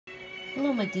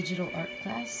Hello, my digital art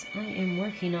class. I am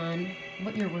working on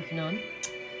what you're working on,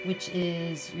 which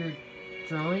is your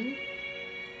drawing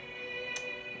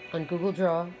on Google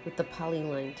Draw with the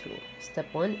polyline tool.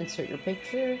 Step 1, insert your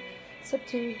picture. Step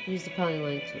 2, use the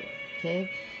polyline tool.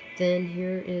 Okay, then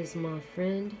here is my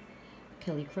friend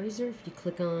Kelly Kreuzer. If you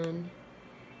click on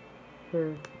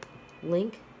her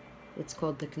link, it's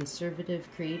called The Conservative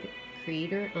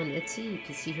Creator on Etsy. You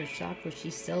can see her shop where she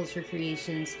sells her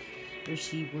creations, where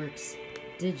she works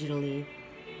digitally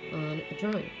on a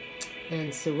drawing.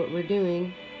 And so what we're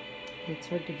doing, it's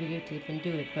hard to videotape and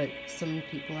do it, but some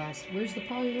people asked, where's the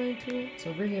polyline tool? It's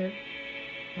over here,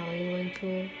 polyline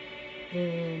tool,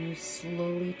 and you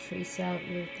slowly trace out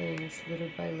your things little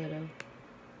by little.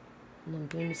 And I'm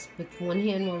doing this with one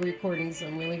hand while recording, so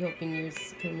I'm really hoping yours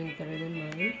is coming better than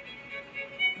mine.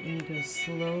 And you go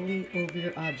slowly over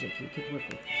your object. You could work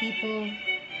with people,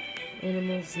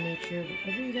 animals, nature,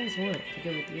 whatever you guys want to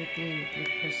go with your theme, with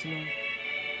your personal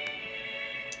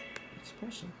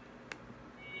expression.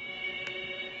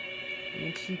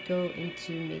 Once you go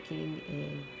into making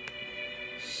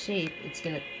a shape, it's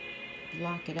going to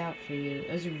block it out for you.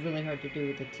 It was really hard to do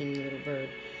with a teeny little bird.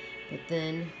 But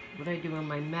then what I do on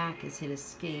my Mac is hit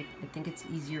escape. I think it's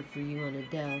easier for you on a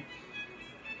Dell.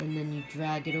 And then you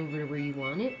drag it over to where you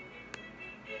want it.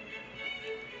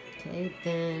 Okay,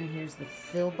 then here's the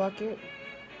fill bucket.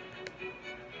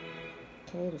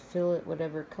 Okay, to fill it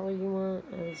whatever color you want.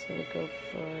 I was going to go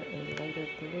for a lighter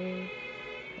blue,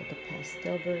 like a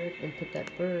pastel bird, and put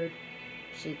that bird,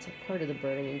 actually it's a part of the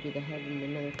bird, I'm going to do the head in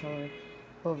another color,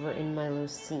 over in my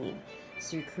scene.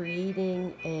 So you're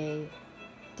creating a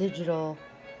digital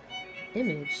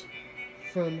image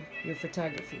from your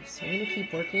photography. So I'm going to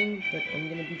keep working, but I'm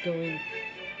going to be going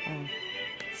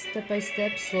step by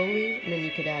step, slowly, and then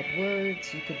you could add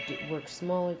words, you could work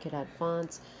small, you could add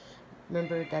fonts.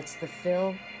 Remember, that's the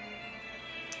fill,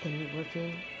 and you're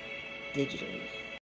working digitally.